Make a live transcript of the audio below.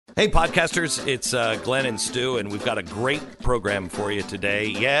Hey, podcasters, it's Glenn and Stu, and we've got a great program for you today.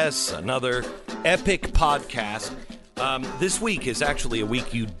 Yes, another epic podcast. This week is actually a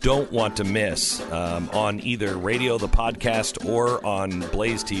week you don't want to miss on either radio, the podcast, or on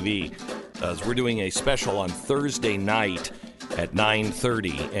Blaze TV. We're doing a special on Thursday night at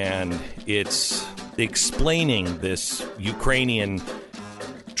 9:30, and it's explaining this Ukrainian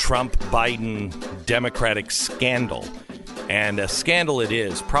Trump-Biden Democratic scandal. And a scandal it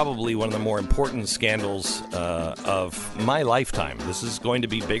is, probably one of the more important scandals of my lifetime. This is going to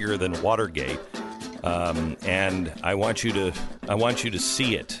be bigger than Watergate, and I want you to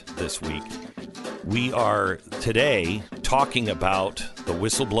see it this week. We are today talking about the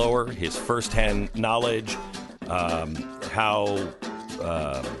whistleblower, his firsthand knowledge, how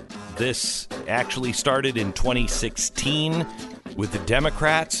this actually started in 2016. With the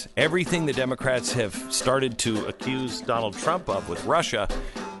Democrats, everything the Democrats have started to accuse Donald Trump of with Russia,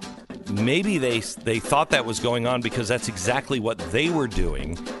 maybe they thought that was going on because that's exactly what they were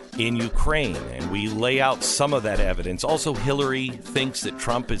doing in Ukraine. And we lay out some of that evidence. Also, Hillary thinks that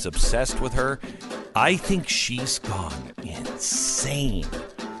Trump is obsessed with her. I think she's gone insane.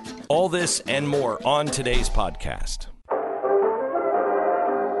 All this and more on today's podcast.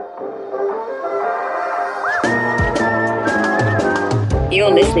 You're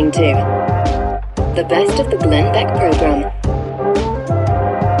listening to the best of the Glenn Beck program.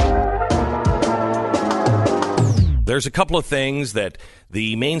 There's a couple of things that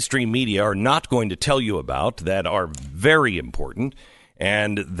the mainstream media are not going to tell you about that are very important,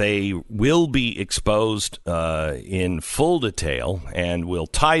 and they will be exposed in full detail, and we'll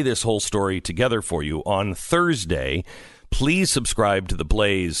tie this whole story together for you on Thursday. Please subscribe to The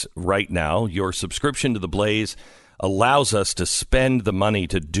Blaze right now. Your subscription to The Blaze allows us to spend the money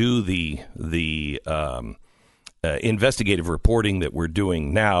to do the investigative reporting that we're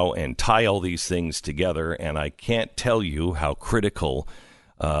doing now and tie all these things together. And I can't tell you how critical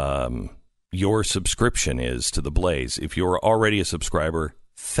your subscription is to The Blaze. If you're already a subscriber,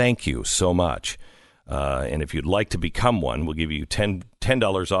 thank you so much. And if you'd like to become one, we'll give you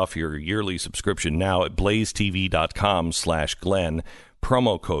 $10 off your yearly subscription now at blazetv.com/Glenn.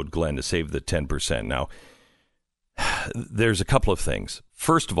 Promo code Glenn to save the 10%. Now, there's a couple of things.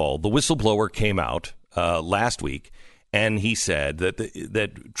 First of all, the whistleblower came out last week, and he said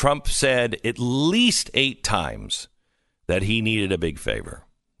that Trump said at least 8 times that he needed a big favor,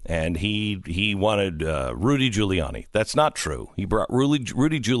 and he wanted Rudy Giuliani. That's not true. He brought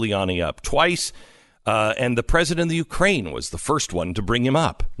Rudy Giuliani up twice, and the president of the Ukraine was the first one to bring him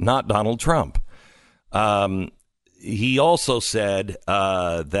up, not Donald Trump. He also said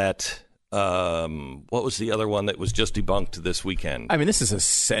that... what was the other one that was just debunked this weekend? I mean, this is a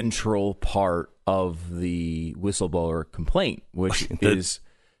central part of the whistleblower complaint, which is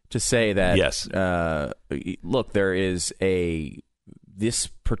to say that, yes. Look, there is this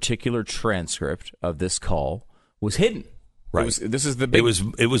particular transcript of this call was hidden. Right.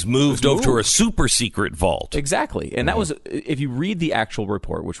 It was moved over to a super secret vault. Exactly. And that was, if you read the actual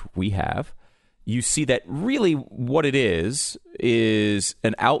report, which we have, you see that really what it is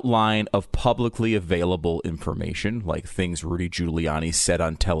an outline of publicly available information, like things Rudy Giuliani said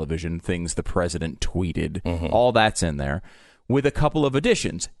on television, things the president tweeted, all that's in there, with a couple of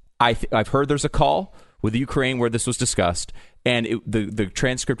additions. I've heard there's a call with Ukraine where this was discussed, and the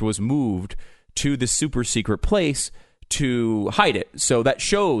transcript was moved to the super secret place to hide it. So that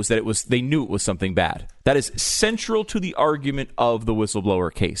shows that they knew it was something bad. That is central to the argument of the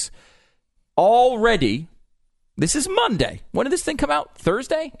whistleblower case. Already, this is Monday. When did this thing come out?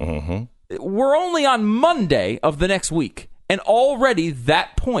 Thursday? We're only on Monday of the next week. And already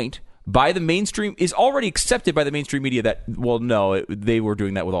that point by the mainstream is already accepted by the mainstream media that, well, no, they were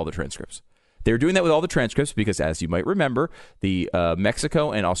doing that with all the transcripts. They were doing that with all the transcripts because, as you might remember, the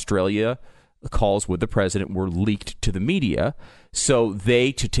Mexico and Australia calls with the president were leaked to the media. So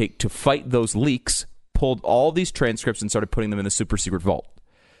they, to fight those leaks, pulled all these transcripts and started putting them in the super secret vault.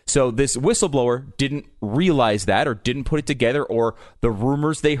 So this whistleblower didn't realize that or didn't put it together, or the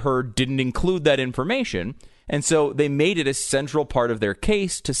rumors they heard didn't include that information. And so they made it a central part of their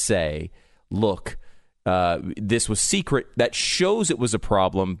case to say, look, this was secret. That shows it was a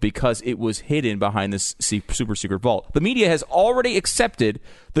problem because it was hidden behind this super secret vault. The media has already accepted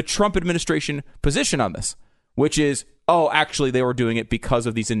the Trump administration position on this, which is, oh, actually, they were doing it because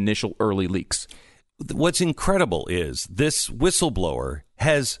of these initial early leaks. What's incredible is this whistleblower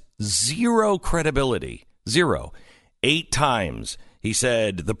has zero credibility. Zero. 8 times he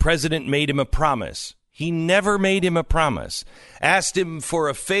said the president made him a promise. He never made him a promise. Asked him for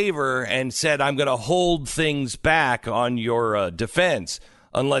a favor and said, I'm going to hold things back on your defense.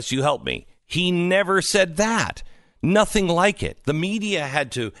 unless you help me. He never said that. Nothing like it. The media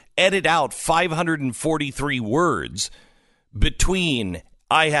had to edit out 543 words between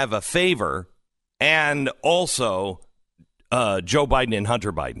I have a favor and also Joe Biden and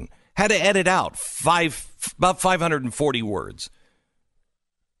Hunter Biden. Had to edit out about 540 words.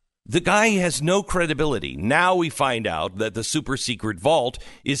 The guy has no credibility. Now we find out that the super secret vault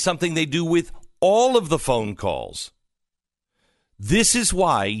is something they do with all of the phone calls. This is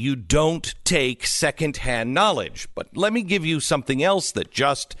why you don't take secondhand knowledge. But let me give you something else that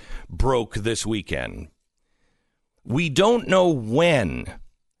just broke this weekend. We don't know when,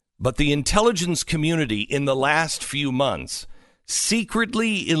 but the intelligence community in the last few months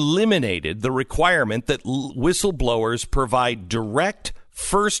secretly eliminated the requirement that whistleblowers provide direct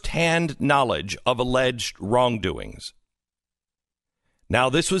first-hand knowledge of alleged wrongdoings. Now,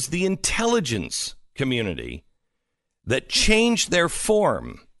 this was the intelligence community that changed their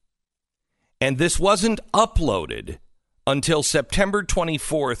form, and this wasn't uploaded until September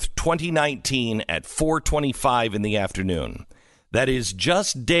 24th, 2019 at 4:25 in the afternoon. That is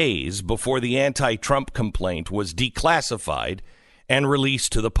just days before the anti-Trump complaint was declassified and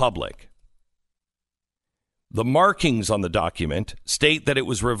released to the public. The markings on the document state that it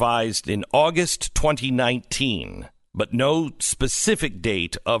was revised in August 2019, but no specific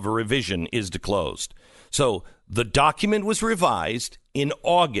date of revision is disclosed. So the document was revised in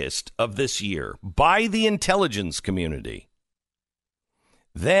August of this year by the intelligence community.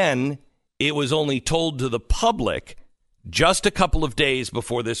 Then it was only told to the public just a couple of days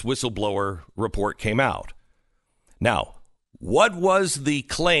before this whistleblower report came out. Now, what was the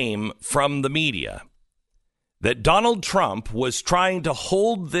claim from the media? That Donald Trump was trying to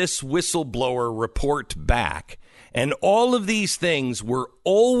hold this whistleblower report back, and all of these things were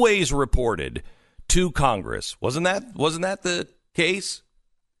always reported to Congress. Wasn't that the case?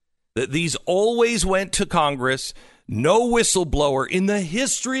 That these always went to Congress. No whistleblower in the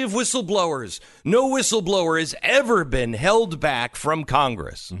history of whistleblowers, no whistleblower has ever been held back from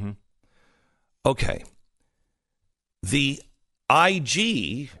Congress. Mm-hmm. Okay. The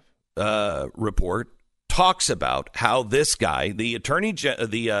IG report talks about how this guy, the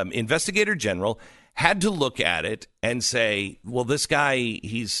investigator general, had to look at it and say, well, this guy,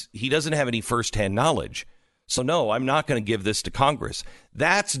 he doesn't have any firsthand knowledge. So, no, I'm not going to give this to Congress.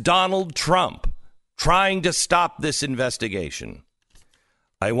 That's Donald Trump trying to stop this investigation.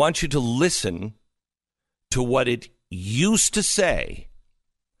 I want you to listen to what it used to say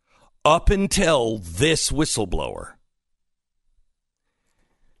up until this whistleblower.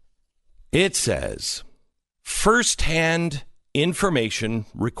 It says, first-hand information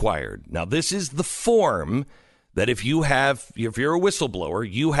required. Now, this is the form that if you're a whistleblower,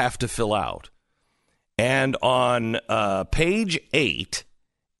 you have to fill out. And on page 8,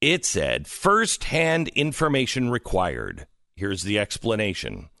 it said, first-hand information required. Here's the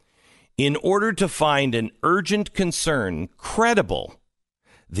explanation. In order to find an urgent concern credible,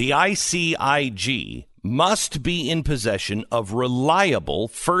 the ICIG must be in possession of reliable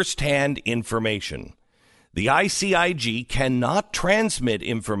first-hand information. The ICIG cannot transmit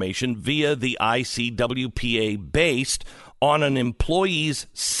information via the ICWPA based on an employee's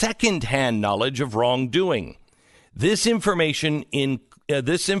second-hand knowledge of wrongdoing. This information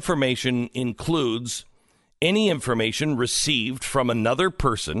includes any information received from another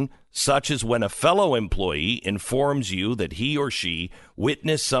person, such as when a fellow employee informs you that he or she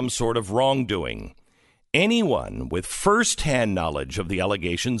witnessed some sort of wrongdoing. Anyone with first-hand knowledge of the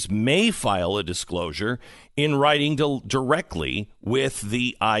allegations may file a disclosure in writing directly with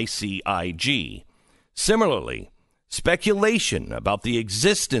the ICIG. Similarly, speculation about the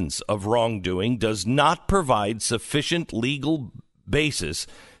existence of wrongdoing does not provide sufficient legal basis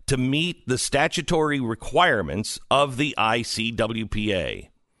to meet the statutory requirements of the ICWPA.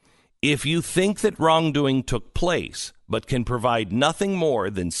 If you think that wrongdoing took place, but can provide nothing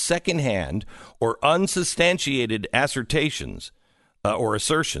more than secondhand or unsubstantiated assertions or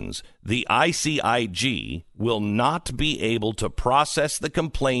assertions, the ICIG will not be able to process the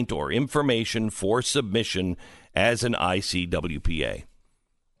complaint or information for submission as an ICWPA.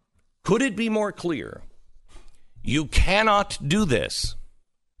 Could it be more clear? You cannot do this.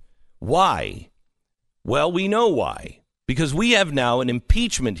 Why? Well, we know why. Because we have now an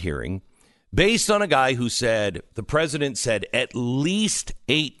impeachment hearing based on a guy who said, the president said at least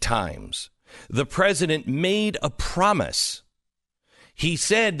 8 times, the president made a promise. He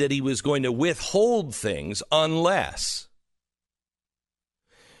said that he was going to withhold things unless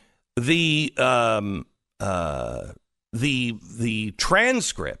the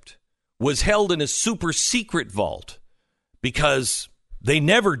transcript was held in a super secret vault because They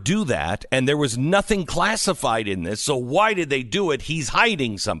never do that, and there was nothing classified in this, so why did they do it? He's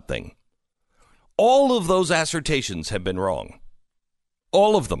hiding something. All of those assertions have been wrong.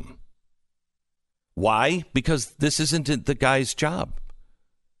 All of them. Why? Because this isn't the guy's job.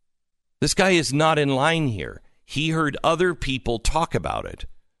 This guy is not in line here. He heard other people talk about it.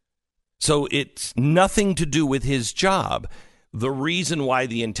 So it's nothing to do with his job. The reason why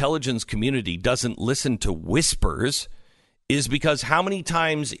the intelligence community doesn't listen to whispers is because how many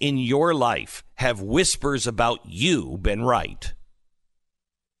times in your life have whispers about you been right?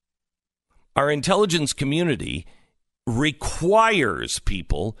 Our intelligence community requires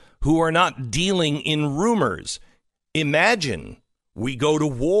people who are not dealing in rumors. Imagine we go to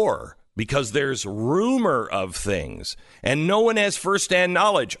war because there's rumor of things and no one has firsthand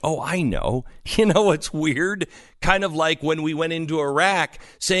knowledge. Oh, I know. You know what's weird? Kind of like when we went into Iraq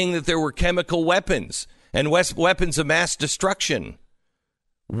saying that there were chemical weapons and weapons of mass destruction.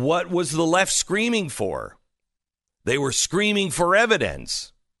 What was the left screaming for? They were screaming for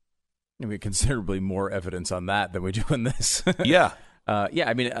evidence. I mean, considerably more evidence on that than we do in this. Yeah. Yeah.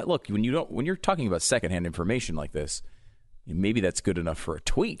 I mean, look, when you're talking about secondhand information like this, maybe that's good enough for a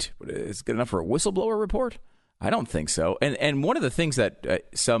tweet, but is it good enough for a whistleblower report? I don't think so. And one of the things that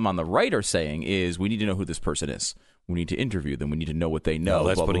some on the right are saying is we need to know who this person is. We need to interview them. We need to know what they know. No,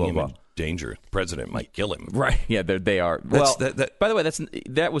 that's blah, putting blah, blah, him in danger. The president might kill him. Right. Yeah, they are. Well, by the way,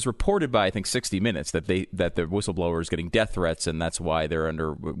 that was reported by, I think, 60 Minutes, that the whistleblower is getting death threats, and that's why they're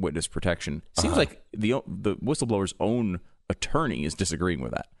under witness protection. Seems like the whistleblower's own attorney is disagreeing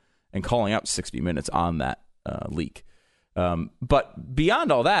with that and calling out 60 Minutes on that leak. But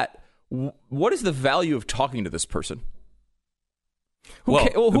beyond all that, what is the value of talking to this person?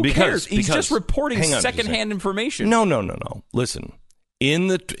 Who cares? He's just reporting secondhand information. No. Listen, in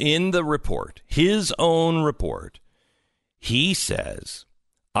the report, his own report, he says,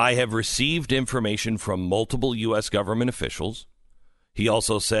 I have received information from multiple U.S. government officials. He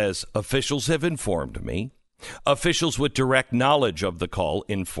also says, officials have informed me. Officials with direct knowledge of the call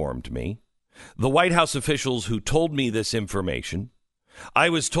informed me. The White House officials who told me this information, I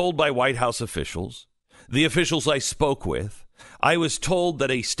was told by White House officials, the officials I spoke with, I was told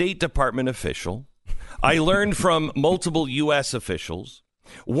that a State Department official, I learned from multiple U.S. officials,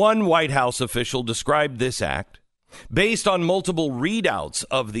 one White House official described this act, based on multiple readouts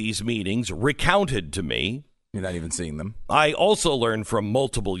of these meetings recounted to me. You're not even seeing them. I also learned from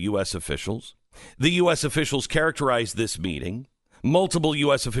multiple U.S. officials. The U.S. officials characterized this meeting. Multiple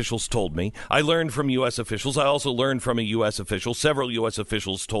U.S. officials told me. I learned from U.S. officials. I also learned from a U.S. official. Several U.S.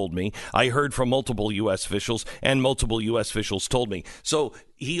 officials told me. I heard from multiple U.S. officials, and multiple U.S. officials told me. So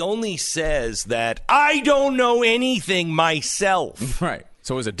he only says that I don't know anything myself. Right.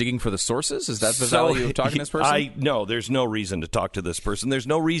 So is it digging for the sources? Is that the value of talking to this person? No, there's no reason to talk to this person. There's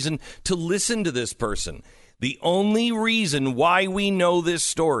no reason to listen to this person. The only reason why we know this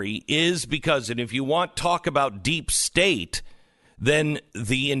story is because, and if you want talk about deep state, then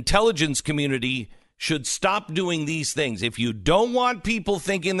the intelligence community should stop doing these things. If you don't want people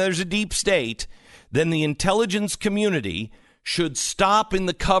thinking there's a deep state, then the intelligence community should stop in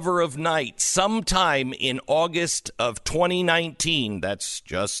the cover of night sometime in August of 2019. That's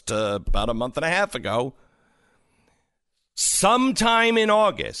just about a month and a half ago. Sometime in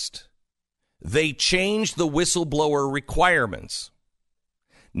August, they changed the whistleblower requirements.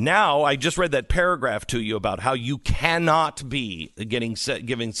 Now, I just read that paragraph to you about how you cannot be giving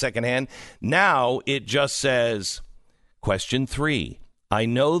secondhand. Now, it just says, question 3, I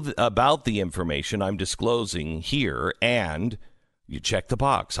know about the information I'm disclosing here, and you check the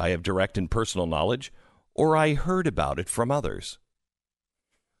box. I have direct and personal knowledge, or I heard about it from others.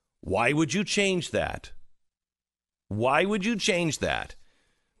 Why would you change that? Why would you change that?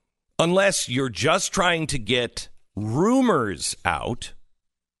 Unless you're just trying to get rumors out,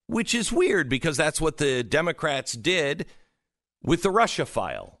 which is weird because that's what the Democrats did with the Russia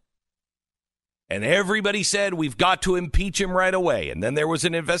file. And everybody said, we've got to impeach him right away. And then there was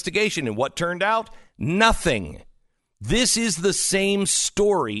an investigation. And what turned out? Nothing. This is the same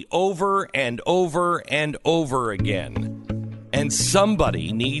story over and over and over again. And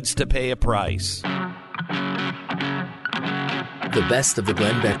somebody needs to pay a price. The best of the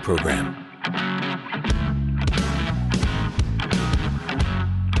Glenn Beck program.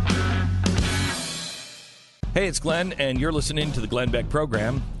 Hey, it's Glenn, and you're listening to the Glenn Beck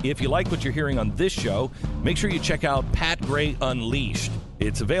program. If you like what you're hearing on this show, make sure you check out Pat Gray Unleashed.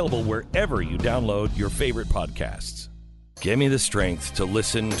 It's available wherever you download your favorite podcasts. Give me the strength to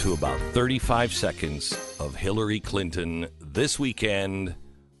listen to about 35 seconds of Hillary Clinton this weekend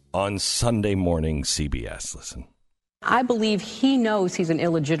on Sunday morning CBS. Listen. I believe he knows he's an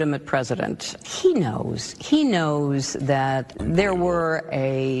illegitimate president. He knows that there were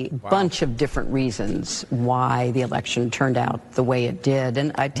a bunch of different reasons why the election turned out the way it did.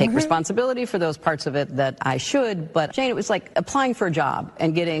 And I take responsibility for those parts of it that I should. But, Jane, it was like applying for a job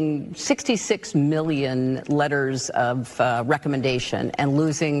and getting 66 million letters of recommendation and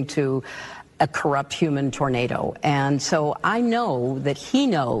losing to a corrupt human tornado. And so I know that he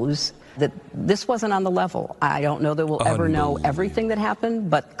knows that this wasn't on the level. I don't know that we'll ever know everything that happened,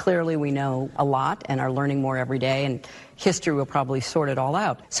 but clearly we know a lot and are learning more every day, and history will probably sort it all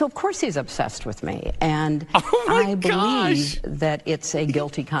out. So, of course, he's obsessed with me, and I believe that it's a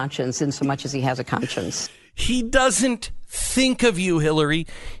guilty conscience in so much as he has a conscience. He doesn't think of you, Hillary.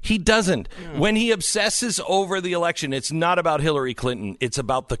 He doesn't. When he obsesses over the election, it's not about Hillary Clinton. It's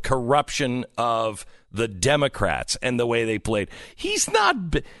about the corruption of the Democrats and the way they played. He's not...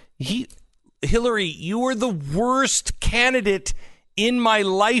 Hillary, you were the worst candidate in my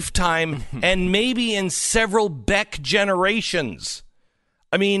lifetime and maybe in several Beck generations.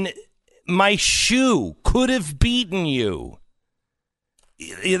 I mean, my shoe could have beaten you.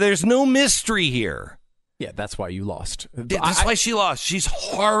 There's no mystery here. Yeah, that's why you lost. That's why she lost. She's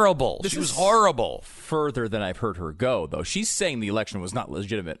horrible. She was horrible. Further than I've heard her go, though. She's saying the election was not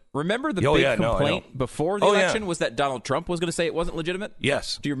legitimate. Remember the big complaint before the election was that Donald Trump was going to say it wasn't legitimate?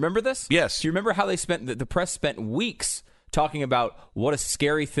 Yes. Do you remember this? Yes. Do you remember how the press spent weeks talking about what a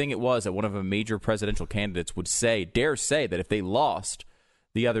scary thing it was that one of a major presidential candidates would dare say that if they lost,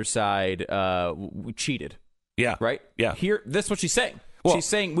 the other side cheated. Yeah. Right? Yeah. That's what she's saying. Well, she's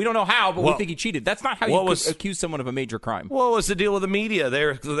saying, we don't know how, but we think he cheated. That's not how you accuse someone of a major crime. What was the deal with the media?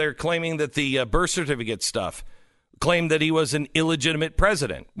 They're claiming that the birth certificate stuff claimed that he was an illegitimate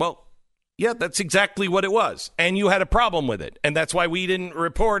president. Well, yeah, that's exactly what it was. And you had a problem with it. And that's why we didn't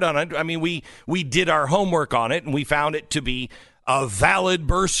report on it. I mean, we did our homework on it, and we found it to be a valid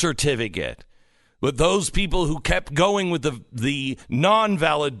birth certificate. But those people who kept going with the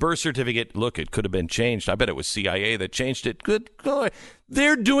non-valid birth certificate, look, it could have been changed. I bet it was CIA that changed it. Good God.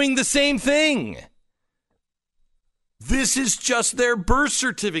 They're doing the same thing. This is just their birth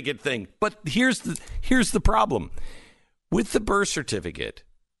certificate thing. But here's the problem. With the birth certificate,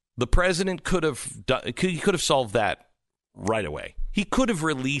 the president could have solved that right away. He could have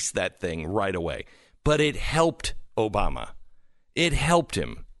released that thing right away. But it helped Obama. It helped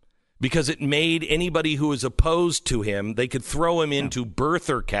him. Because it made anybody who was opposed to him, they could throw him into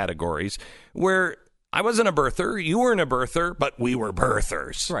birther categories where I wasn't a birther, you weren't a birther, but we were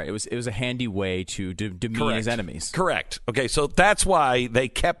birthers. Right. It was a handy way to demean his enemies. Correct. Okay, so that's why they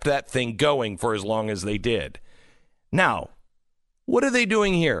kept that thing going for as long as they did. Now, what are they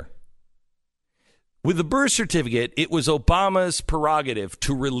doing here? With the birth certificate, it was Obama's prerogative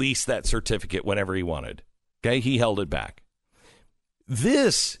to release that certificate whenever he wanted. Okay, he held it back.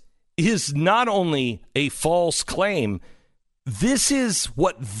 This is not only a false claim, this is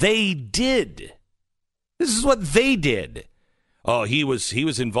what they did. This is what they did. Oh, he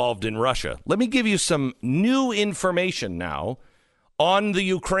was involved in Russia. Let me give you some new information now on the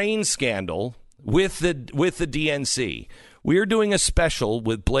Ukraine scandal with the DNC. We're doing a special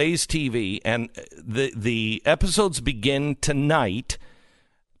with Blaze TV, and the episodes begin tonight.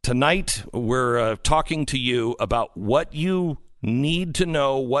 Tonight, we're talking to you about what you need to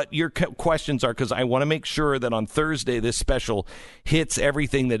know, what your questions are, because I want to make sure that on Thursday this special hits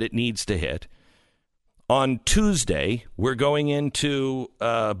everything that it needs to hit. On Tuesday, we're going into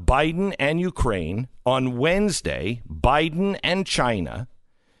Biden and Ukraine. On Wednesday, Biden and China.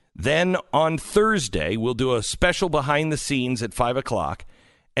 Then on Thursday, we'll do a special behind the scenes at 5 o'clock.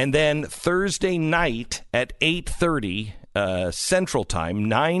 And then Thursday night at 8:30 Central Time,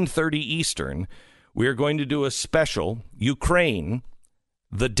 9:30 Eastern, we're going to do a special, Ukraine,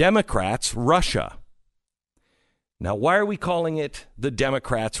 the Democrats, Russia. Now, why are we calling it the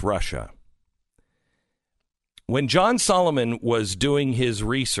Democrats, Russia? When John Solomon was doing his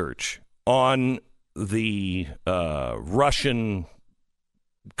research on the Russian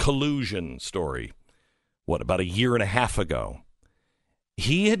collusion story, about a year and a half ago,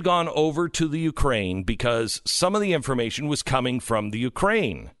 he had gone over to the Ukraine because some of the information was coming from the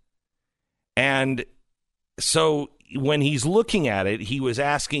Ukraine. And so when he's looking at it, he was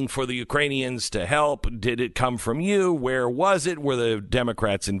asking for the Ukrainians to help. Did it come from you? Where was it? Were the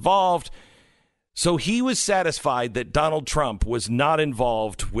Democrats involved? So he was satisfied that Donald Trump was not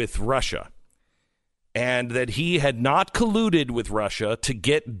involved with Russia and that he had not colluded with Russia to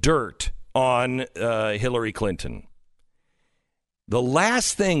get dirt on Hillary Clinton. The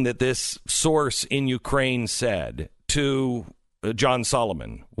last thing that this source in Ukraine said to John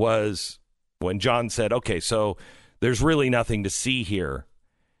Solomon was when John said, okay, so there's really nothing to see here.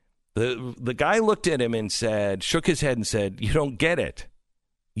 The guy looked at him and shook his head and said, you don't get it.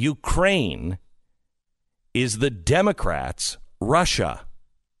 Ukraine is the Democrats' Russia.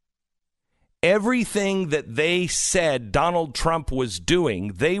 Everything that they said Donald Trump was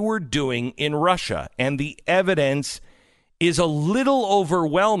doing, they were doing in Russia. And the evidence is a little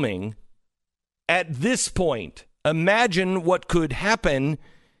overwhelming at this point. Imagine what could happen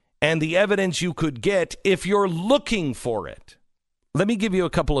and the evidence you could get if you're looking for it. Let me give you a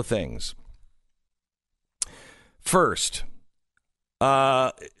couple of things. First,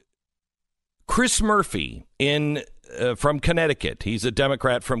 Chris Murphy from Connecticut. He's a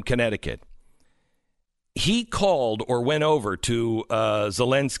Democrat from Connecticut. He called or went over to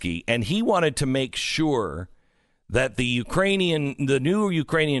Zelensky, and he wanted to make sure that the new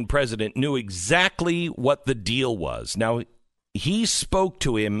Ukrainian president knew exactly what the deal was. Now, he spoke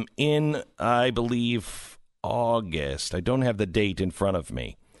to him in, I believe, August. I don't have the date in front of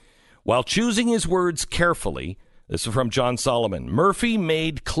me. While choosing his words carefully, this is from John Solomon, Murphy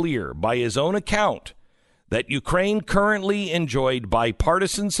made clear by his own account that Ukraine currently enjoyed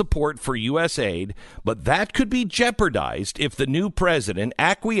bipartisan support for U.S. aid, but that could be jeopardized if the new president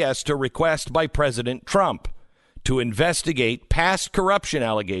acquiesced to a request by President Trump to investigate past corruption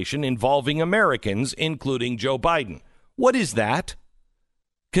allegation involving Americans, including Joe Biden. What is that?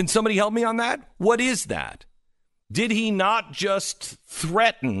 Can somebody help me on that? What is that? Did he not just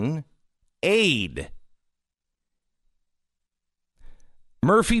threaten aid?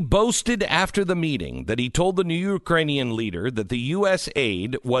 Murphy boasted after the meeting that he told the new Ukrainian leader that the U.S.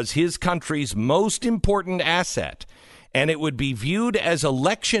 aid was his country's most important asset, and it would be viewed as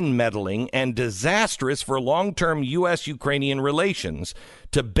election meddling and disastrous for long-term U.S.-Ukrainian relations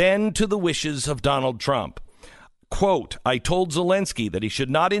to bend to the wishes of Donald Trump. Quote, I told Zelensky that he should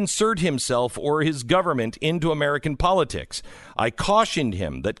not insert himself or his government into American politics. I cautioned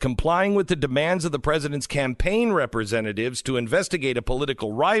him that complying with the demands of the president's campaign representatives to investigate a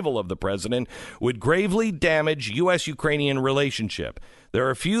political rival of the president would gravely damage U.S.-Ukrainian relationship. There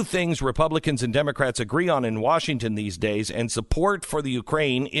are few things Republicans and Democrats agree on in Washington these days, and support for the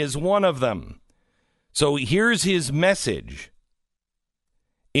Ukraine is one of them. So here's his message.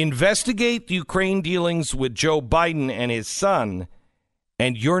 Investigate Ukraine dealings with Joe Biden and his son,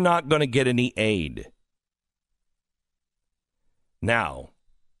 and you're not going to get any aid. Now,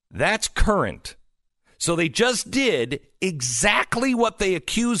 that's current. So they just did exactly what they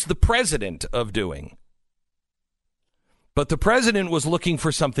accused the president of doing. But the president was looking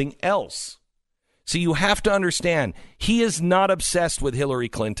for something else. So you have to understand, he is not obsessed with Hillary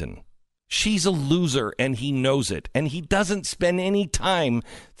Clinton. She's a loser, and he knows it, and he doesn't spend any time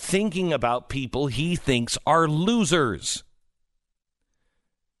thinking about people he thinks are losers.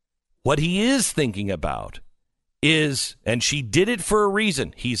 What he is thinking about is, and she did it for a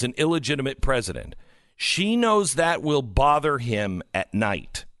reason, he's an illegitimate president. She knows that will bother him at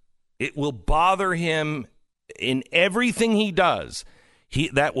night. It will bother him in everything he does.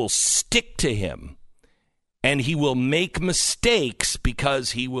 That will stick to him. And he will make mistakes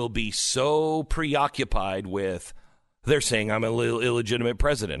because he will be so preoccupied with, they're saying I'm an illegitimate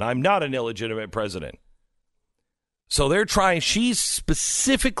president. I'm not an illegitimate president. So they're trying, she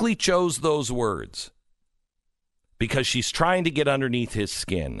specifically chose those words because she's trying to get underneath his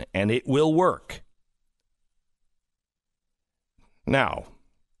skin, and it will work. Now,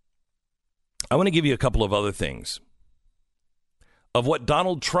 I want to give you a couple of other things of what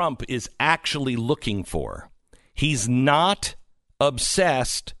Donald Trump is actually looking for. He's not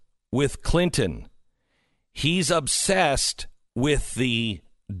obsessed with Clinton. He's obsessed with the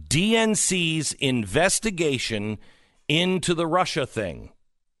DNC's investigation into the Russia thing.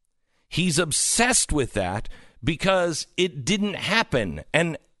 He's obsessed with that because it didn't happen.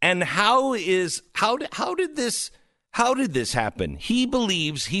 And how did this happen? He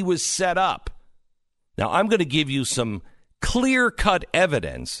believes he was set up. Now, I'm going to give you some clear-cut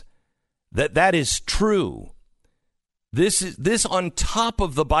evidence that is true. This on top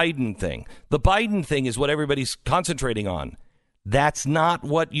of the Biden thing. The Biden thing is what everybody's concentrating on. That's not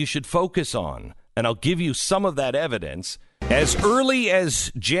what you should focus on. And I'll give you some of that evidence. As early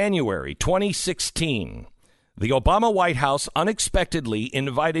as January 2016, the Obama White House unexpectedly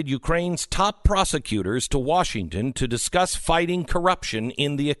invited Ukraine's top prosecutors to Washington to discuss fighting corruption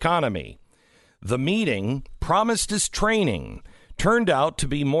in the economy. The meeting, promised as training, turned out to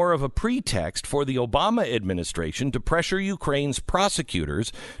be more of a pretext for the Obama administration to pressure Ukraine's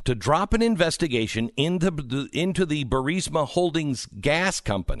prosecutors to drop an investigation into the Burisma Holdings gas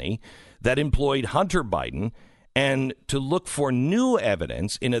company that employed Hunter Biden and to look for new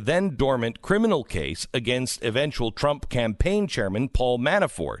evidence in a then dormant criminal case against eventual Trump campaign chairman Paul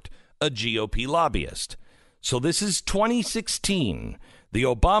Manafort, a GOP lobbyist. So this is 2016. The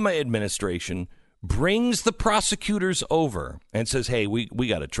Obama administration brings the prosecutors over and says, hey, we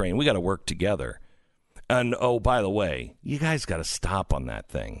got to train. We got to work together. And, oh, by the way, you guys got to stop on that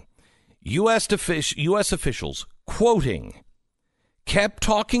thing. U.S. officials, quoting, kept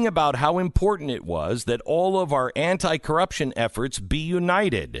talking about how important it was that all of our anti-corruption efforts be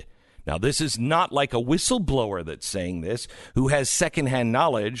united. Now, this is not like a whistleblower that's saying this, who has secondhand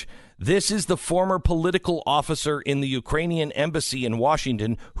knowledge. This is the former political officer in the Ukrainian embassy in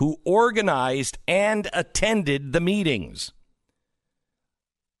Washington who organized and attended the meetings.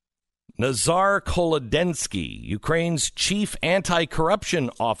 Nazar Kolodensky, Ukraine's chief anti-corruption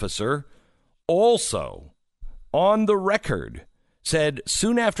officer, also on the record said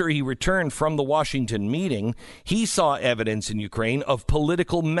soon after he returned from the Washington meeting, he saw evidence in Ukraine of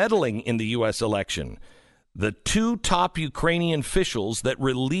political meddling in the U.S. election. The two top Ukrainian officials that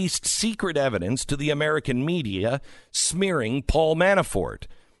released secret evidence to the American media smearing Paul Manafort.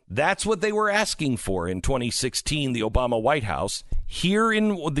 That's what they were asking for in 2016, the Obama White House, here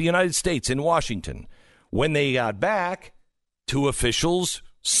in the United States, in Washington. When they got back, two officials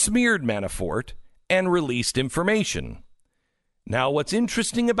smeared Manafort and released information. Now, what's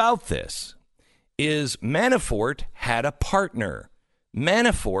interesting about this is Manafort had a partner.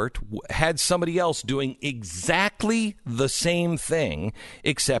 Manafort had somebody else doing exactly the same thing,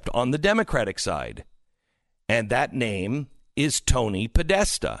 except on the Democratic side. And that name is Tony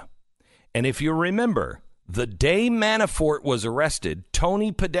Podesta. And if you remember, the day Manafort was arrested,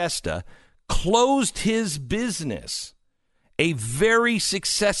 Tony Podesta closed his business, a very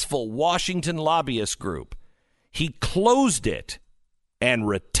successful Washington lobbyist group. He closed it and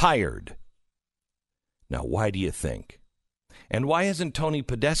retired. Now, why do you think? And why hasn't Tony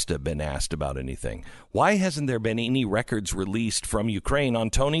Podesta been asked about anything? Why hasn't there been any records released from Ukraine on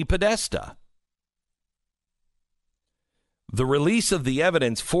Tony Podesta? The release of the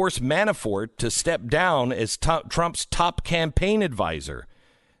evidence forced Manafort to step down as Trump's top campaign advisor.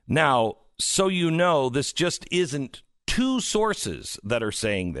 Now, so you know, this just isn't two sources that are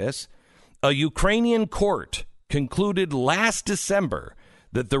saying this. A Ukrainian court concluded last December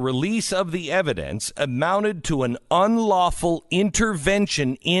that the release of the evidence amounted to an unlawful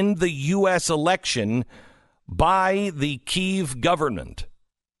intervention in the U.S. election by the Kyiv government.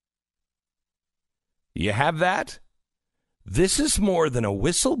 You have that? This is more than a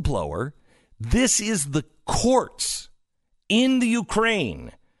whistleblower. This is the courts in the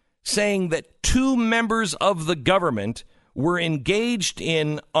Ukraine saying that two members of the government were engaged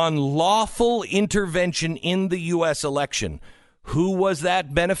in unlawful intervention in the U.S. election. Who was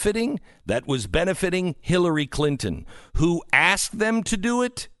that benefiting? That was benefiting Hillary Clinton. Who asked them to do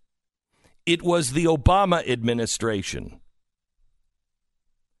it? It was the Obama administration.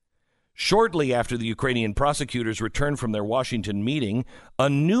 Shortly after the Ukrainian prosecutors returned from their Washington meeting, a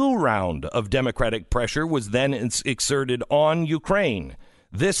new round of Democratic pressure was then exerted on Ukraine,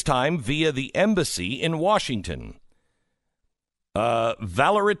 this time via the embassy in Washington.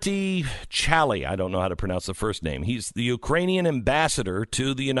 Valery Chally, I don't know how to pronounce the first name. He's the Ukrainian ambassador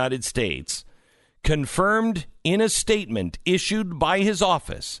to the United States, confirmed in a statement issued by his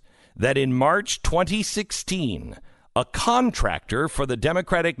office that in March 2016, a contractor for the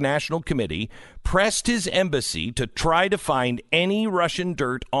Democratic National Committee pressed his embassy to try to find any Russian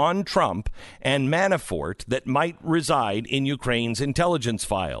dirt on Trump and Manafort that might reside in Ukraine's intelligence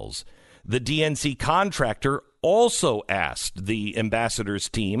files. The DNC contractor also asked the ambassador's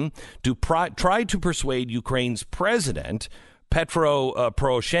team to try to persuade Ukraine's president, Petro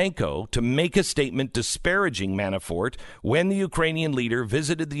Poroshenko, to make a statement disparaging Manafort when the Ukrainian leader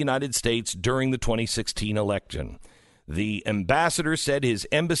visited the United States during the 2016 election. The ambassador said his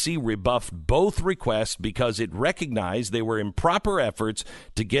embassy rebuffed both requests because it recognized they were improper efforts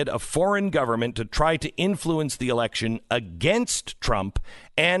to get a foreign government to try to influence the election against Trump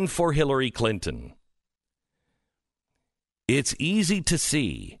and for Hillary Clinton. It's easy to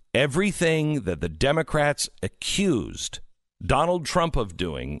see everything that the Democrats accused Donald Trump of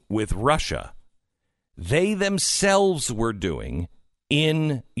doing with Russia, they themselves were doing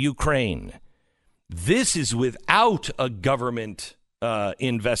in Ukraine. This is without a government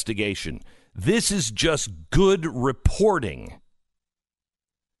investigation. This is just good reporting.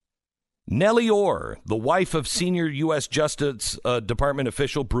 Nellie Orr, the wife of senior U.S. Justice Department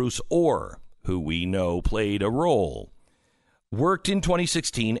official Bruce Orr, who we know played a role, worked in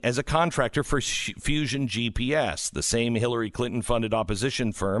 2016 as a contractor for Fusion GPS, the same Hillary Clinton-funded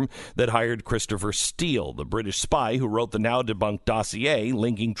opposition firm that hired Christopher Steele, the British spy who wrote the now-debunked dossier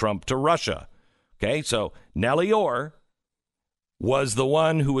linking Trump to Russia. Okay, so Nellie Orr was the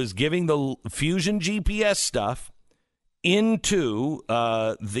one who was giving the Fusion GPS stuff into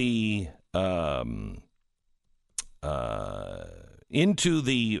the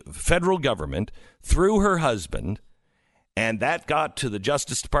federal government through her husband. And that got to the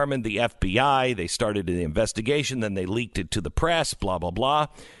Justice Department, the FBI. They started an investigation. Then they leaked it to the press, blah, blah, blah.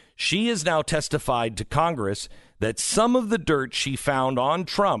 She has now testified to Congress that some of the dirt she found on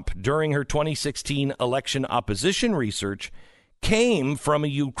Trump during her 2016 election opposition research came from a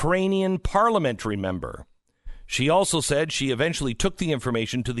Ukrainian parliamentary member. She also said she eventually took the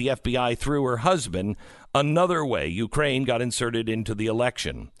information to the FBI through her husband. Another way Ukraine got inserted into the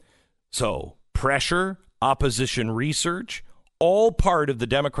election. So pressure, opposition research, all part of the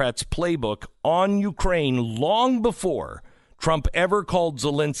Democrats' playbook on Ukraine long before Trump ever called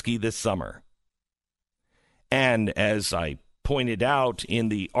Zelensky this summer. And as I pointed out in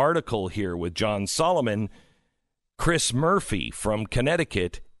the article here with John Solomon, Chris Murphy from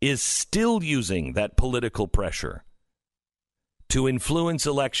Connecticut is still using that political pressure to influence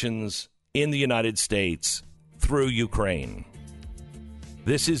elections in the United States through Ukraine.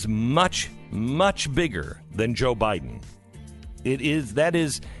 This is much, much bigger than Joe Biden. That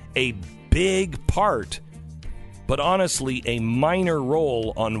is a big part, but honestly, a minor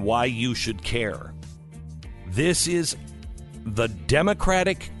role on why you should care. This is the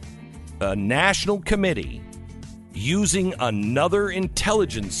Democratic National Committee using another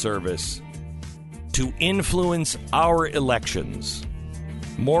intelligence service to influence our elections.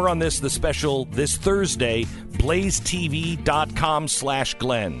 More on this, the special this Thursday,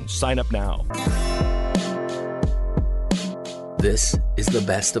 blazetv.com/Glenn. Sign up now. This is the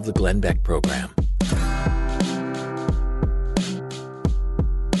best of the Glenn Beck program.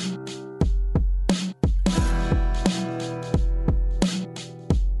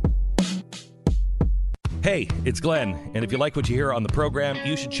 Hey, it's Glenn, and if you like what you hear on the program,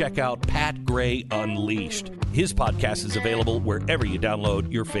 you should check out Pat Gray Unleashed. His podcast is available wherever you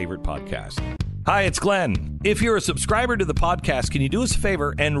download your favorite podcast. Hi, it's Glenn. If you're a subscriber to the podcast, can you do us a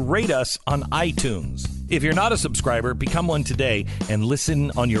favor and rate us on iTunes? If you're not a subscriber, become one today and listen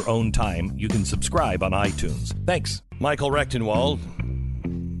on your own time. You can subscribe on iTunes. Thanks. Michael Rectenwald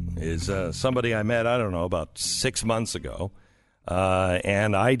is somebody I met, about 6 months ago,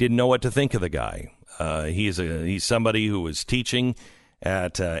 and I didn't know what to think of the guy. He's somebody who was teaching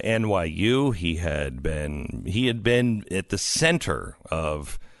at NYU. He had been at the center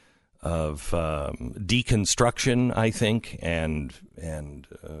of deconstruction, I think, and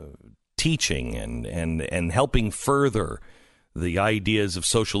teaching and helping further the ideas of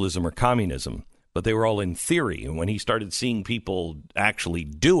socialism or communism. But they were all in theory. And when he started seeing people actually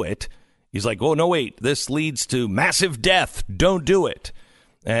do it, he's like, oh, no, wait, this leads to massive death. Don't do it.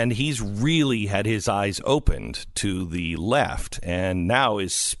 And he's really had his eyes opened to the left and now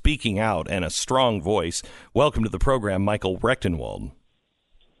is speaking out in a strong voice. Welcome to the program, Michael Rectenwald.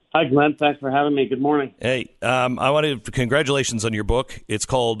 Hi, Glenn. Thanks for having me. Good morning. Hey, I want to congratulations on your book. It's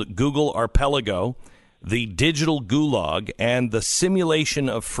called Google Archipelago, The Digital Gulag and the Simulation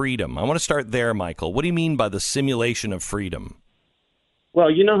of Freedom. I want to start there, Michael. What do you mean by the simulation of freedom? Well,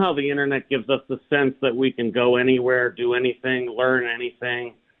 you know how the Internet gives us the sense that we can go anywhere, do anything, learn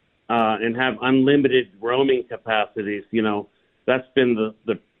anything, and have unlimited roaming capacities. You know, that's been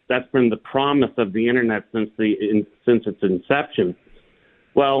the promise of the Internet since its inception.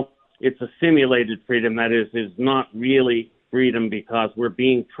 Well, it's a simulated freedom. That is not really freedom because we're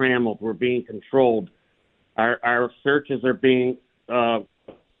being trammeled, we're being controlled. Our searches are being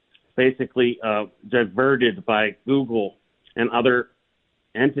basically diverted by Google and other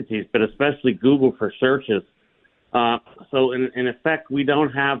entities, but especially Google for searches. So in effect, we don't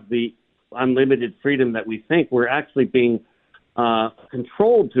have the unlimited freedom that we think. We're actually being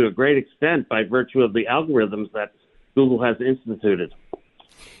controlled to a great extent by virtue of the algorithms that Google has instituted.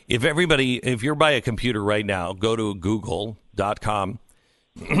 If you're by a computer right now, go to google.com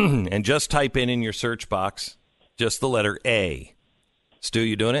and just type in your search box just the letter A. Stu,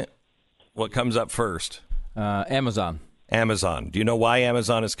 you doing it? What comes up first? Amazon. Amazon. Do you know why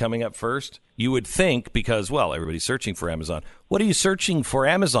Amazon is coming up first? You would think because, well, everybody's searching for Amazon. What are you searching for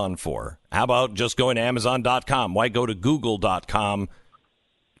Amazon for? How about just going to Amazon.com? Why go to Google.com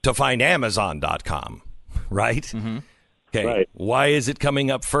to find Amazon.com? Right? Mm-hmm. Okay. Right. Why is it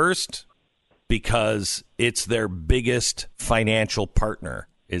coming up first? Because it's their biggest financial partner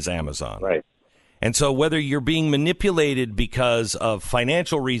is Amazon. Right. And so whether you're being manipulated because of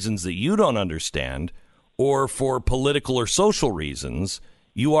financial reasons that you don't understand or for political or social reasons,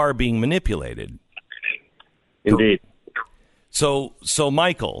 you are being manipulated. Indeed. So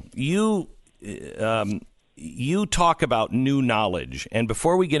Michael, you talk about new knowledge, and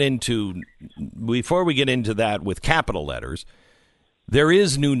before we get into that with capital letters, there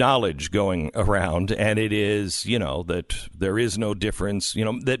is new knowledge going around, and it is, that there is no difference,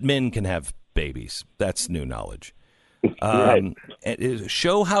 that men can have babies. That's new knowledge. Right.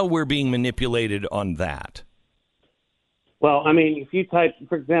 Show how we're being manipulated on that. Well, I mean, if you type,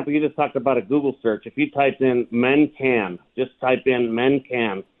 for example, you just talked about a Google search. If you type in men can, just type in men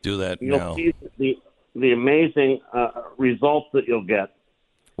can. Do that you'll now. See the amazing results that you'll get.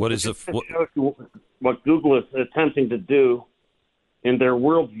 What is what Google is attempting to do in their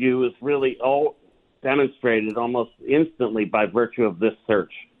worldview is really all demonstrated almost instantly by virtue of this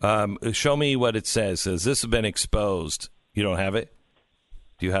search. Show me what it says. Has this been exposed? You don't have it?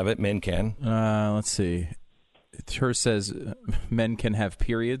 Do you have it? Men can? Let's see. It says men can have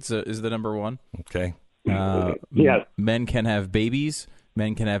periods is the number one. Okay. Yes. Men can have babies.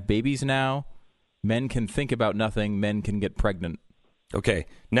 Men can have babies now. Men can think about nothing. Men can get pregnant. Okay.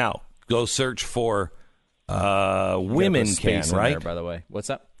 Now, go search for women can, right? There, by the way. What's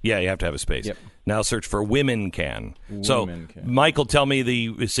that? Yeah, you have to have a space. Yep. Now search for women can. Women can. Michael, tell me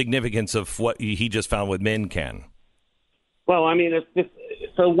the significance of what he just found with men can. Well, I mean, it's just,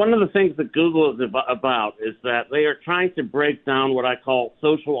 so one of the things that Google is about is that they are trying to break down what I call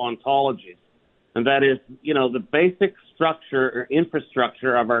social ontologies. And that is, the basic structure or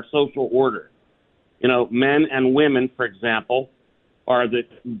infrastructure of our social order. Men and women, for example, are the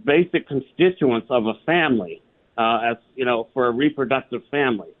basic constituents of a family, for a reproductive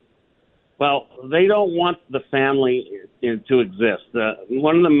family. Well, they don't want the family to exist.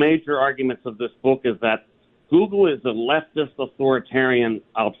 One of the major arguments of this book is that Google is a leftist authoritarian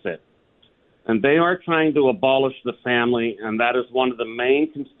outfit, and they are trying to abolish the family, and that is one of the main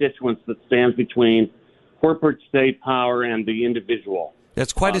constituents that stands between corporate state power and the individual.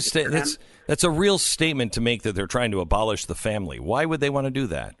 That's quite a statement. That's a real statement to make, that they're trying to abolish the family. Why would they want to do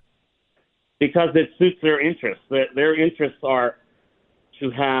that? Because it suits their interests. Their interests are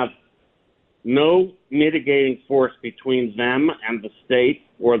to have no mitigating force between them and the state,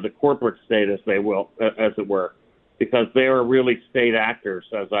 or the corporate state, as it were, because they are really state actors,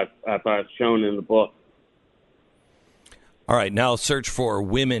 as I've shown in the book. All right, now search for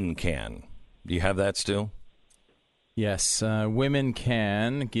women can. Do you have that still? Yes, women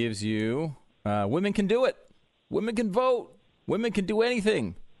can gives you, women can do it. Women can vote. Women can do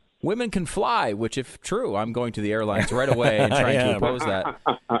anything. Women can fly, which, if true, I'm going to the airlines right away and trying to oppose that.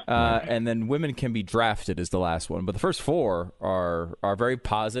 And then women can be drafted is the last one. But the first four are very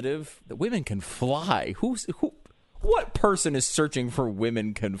positive. That women can fly. What person is searching for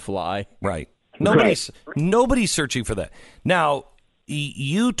women can fly? Right. Nobody's searching for that. Now,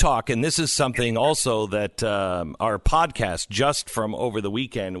 you talk, and this is something also that our podcast just from over the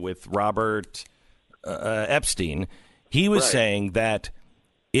weekend with Robert Epstein, he was saying that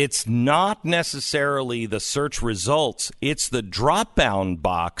it's not necessarily the search results. It's the drop-down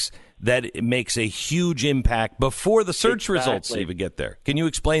box that makes a huge impact before the search results even get there. Can you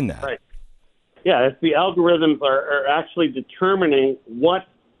explain that? Right. Yeah, it's the algorithms are actually determining what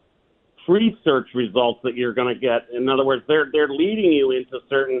free search results that you're going to get. In other words, they're leading you into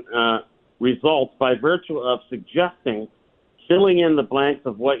certain results by virtue of suggesting, filling in the blanks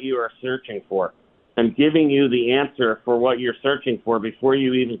of what you are searching for, and giving you the answer for what you're searching for before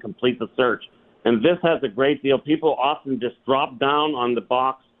you even complete the search. And this has a great deal. People often just drop down on the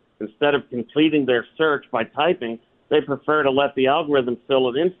box instead of completing their search by typing. They prefer to let the algorithm fill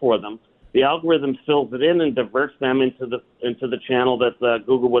it in for them. The algorithm fills it in and diverts them into the channel that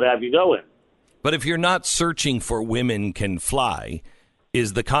Google would have you go in. But if you're not searching for women can fly,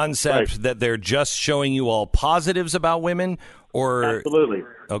 is the concept that they're just showing you all positives about women? Or absolutely.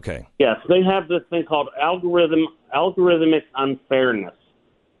 Okay. Yes, they have this thing called algorithmic unfairness.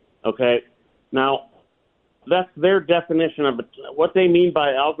 Okay. Now, that's their definition of it. What they mean by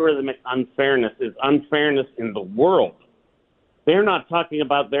algorithmic unfairness is unfairness in the world. They're not talking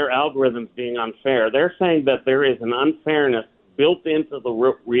about their algorithms being unfair. They're saying that there is an unfairness built into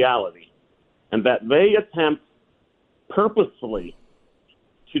the reality, and that they attempt purposefully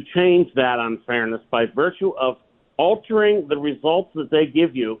to change that unfairness by virtue of altering the results that they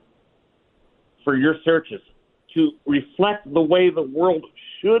give you for your searches to reflect the way the world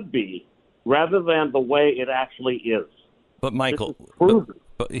should be rather than the way it actually is. But Michael,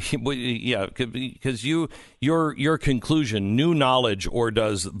 yeah, because your conclusion, new knowledge, or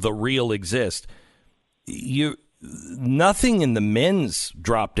does the real exist? nothing in the men's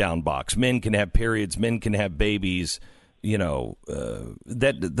drop-down box. Men can have periods. Men can have babies. Those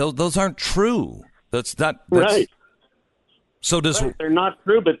aren't true. That's right. So they're not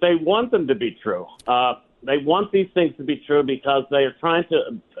true, but they want them to be true. They want these things to be true because they are trying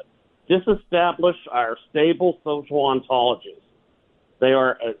to disestablish our stable social ontologies. They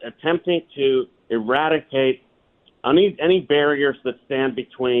are attempting to eradicate any barriers that stand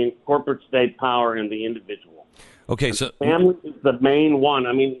between corporate state power and the individual. Okay, so family is the main one.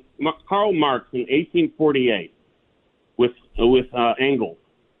 I mean, Karl Marx in 1848 with Engels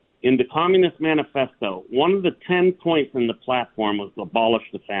in the Communist Manifesto, one of the 10 points in the platform was to abolish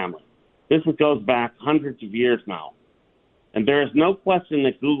the family. This goes back hundreds of years now. And there is no question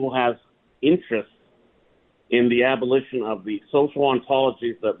that Google has interest in the abolition of the social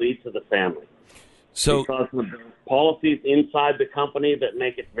ontologies that lead to the family. So, because of the policies inside the company that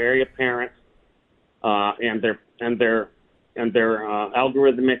make it very apparent, and their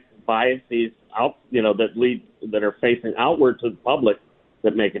algorithmic biases that are facing outward to the public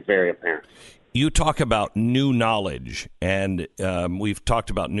that make it very apparent. You talk about new knowledge, and we've talked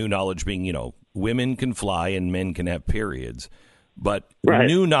about new knowledge being, women can fly and men can have periods, but right.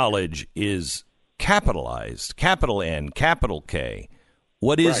 New knowledge is capitalized, capital N, capital K.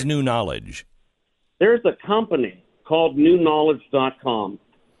 What is right. new knowledge? There's a company called newknowledge.com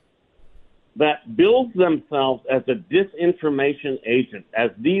that bills themselves as a disinformation agent, as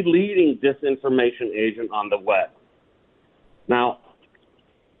the leading disinformation agent on the web. Now,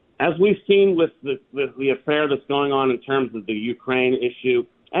 as we've seen with the affair that's going on in terms of the Ukraine issue,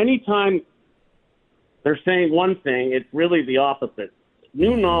 anytime they're saying one thing, it's really the opposite.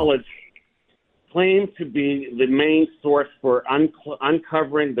 New Knowledge claims to be the main source for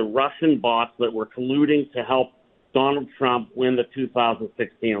uncovering the Russian bots that were colluding to help Donald Trump win the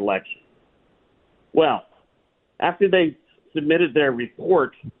 2016 election. Well, after they submitted their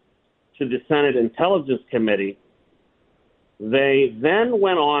report to the Senate Intelligence Committee, they then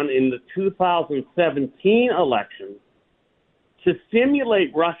went on in the 2017 election to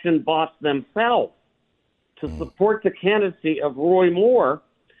simulate Russian bots themselves to support the candidacy of Roy Moore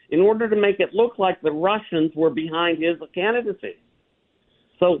in order to make it look like the Russians were behind his candidacy.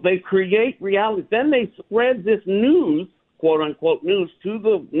 So they create reality. Then they spread this news, quote-unquote news, to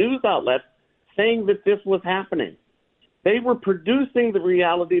the news outlets saying that this was happening. They were producing the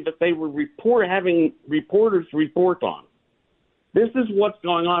reality that they were having reporters report on. This is what's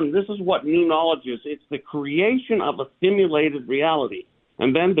going on. This is what New Knowledge is. It's the creation of a simulated reality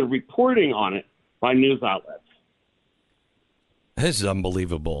and then the reporting on it by news outlets. This is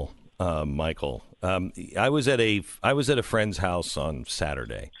unbelievable, Michael. I was at a friend's house on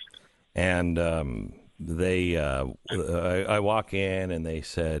Saturday, and I walk in and they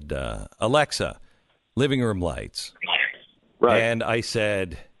said, Alexa, living room lights. Right. And I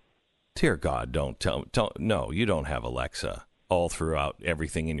said, dear God, no, you don't have Alexa all throughout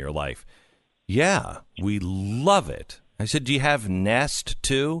everything in your life. Yeah, we love it. I said, do you have Nest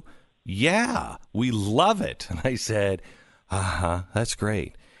too? Yeah, we love it. And I said, that's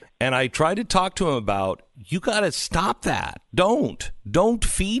great. And I tried to talk to him about, you got to stop that. Don't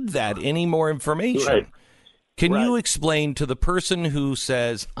feed that any more information. Right. Can you explain to the person who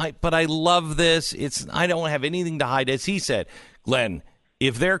says, but I love this. I don't have anything to hide. As he said, Glenn,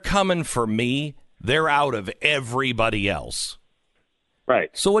 if they're coming for me, they're out of everybody else.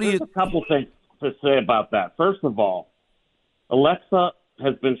 Right. So what do There's a couple things to say about that. First of all, Alexa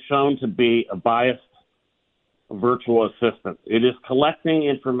has been shown to be a biased virtual assistant. It is collecting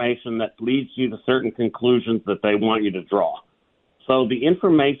information that leads you to certain conclusions that they want you to draw. So the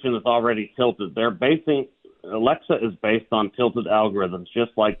information is already tilted. Alexa is based on tilted algorithms,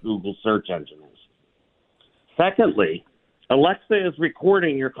 just like Google search engine is. Secondly, Alexa is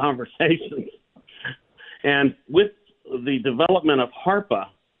recording your conversations. And with the development of HARPA,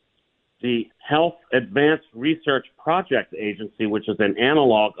 the Health Advanced Research Project Agency, which is an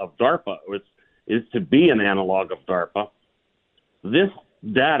analog of DARPA, is to be an analog of DARPA, this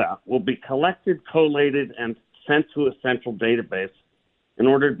data will be collected, collated, and sent to a central database in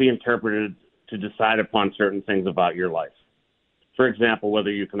order to be interpreted to decide upon certain things about your life. For example,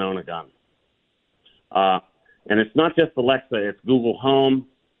 whether you can own a gun. And it's not just Alexa, it's Google Home,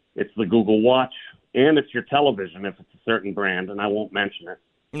 it's the Google Watch, and it's your television if it's a certain brand, and I won't mention it.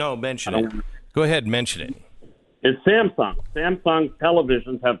 No, mention it. Go ahead, mention it. It's Samsung. Samsung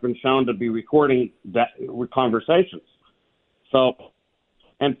televisions have been shown to be recording conversations. So,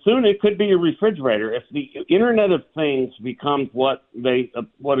 and soon it could be a refrigerator. If the Internet of Things becomes what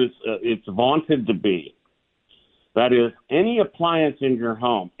it's vaunted to be, That is, any appliance in your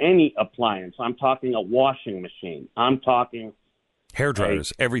home, any appliance. I'm talking a washing machine. I'm talking hair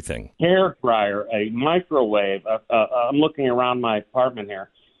dryers, everything. Hair dryer, a microwave. I'm looking around my apartment here.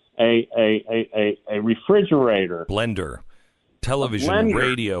 A refrigerator, blender, television,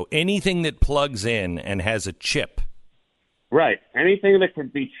 radio, anything that plugs in and has a chip. Right. Anything that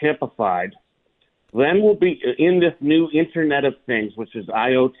could be chipified, then will be in this new Internet of Things, which is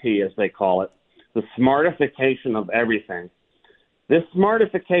IoT, as they call it, the smartification of everything. This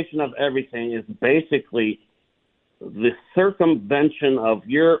smartification of everything is basically the circumvention of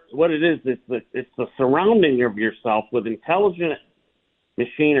what it is. It's the surrounding of yourself with intelligent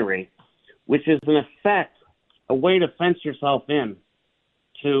machinery, which is in effect a way to fence yourself in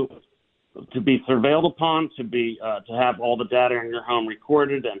to be surveilled upon, to have all the data in your home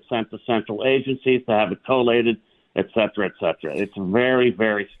recorded and sent to central agencies, to have it collated, et cetera, et cetera. It's a very,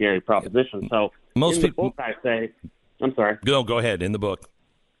 very scary proposition. So in the book, I say, I'm sorry. Go ahead. In the book,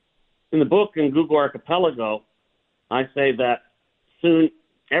 in Google Archipelago, I say that soon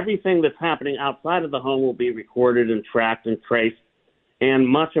everything that's happening outside of the home will be recorded and tracked and traced, and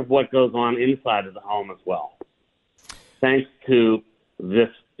much of what goes on inside of the home as well, thanks to this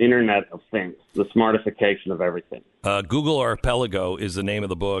Internet of Things, the smartification of everything. Google Archipelago is the name of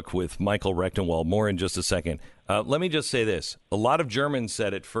the book with Michael Rectenwald. More in just a second. Let me just say this. A lot of Germans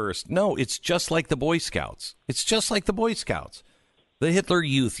said at first, no, it's just like the Boy Scouts. It's just like the Boy Scouts. The Hitler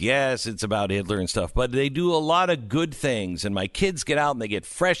Youth, yes, it's about Hitler and stuff, but they do a lot of good things, and my kids get out and they get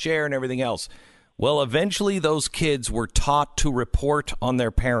fresh air and everything else. Well, eventually those kids were taught to report on their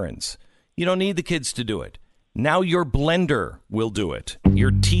parents. You don't need the kids to do it. Now your blender will do it.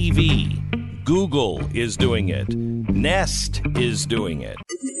 Your TV. Google is doing it. Nest is doing it.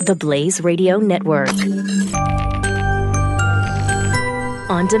 The Blaze Radio Network.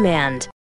 On demand.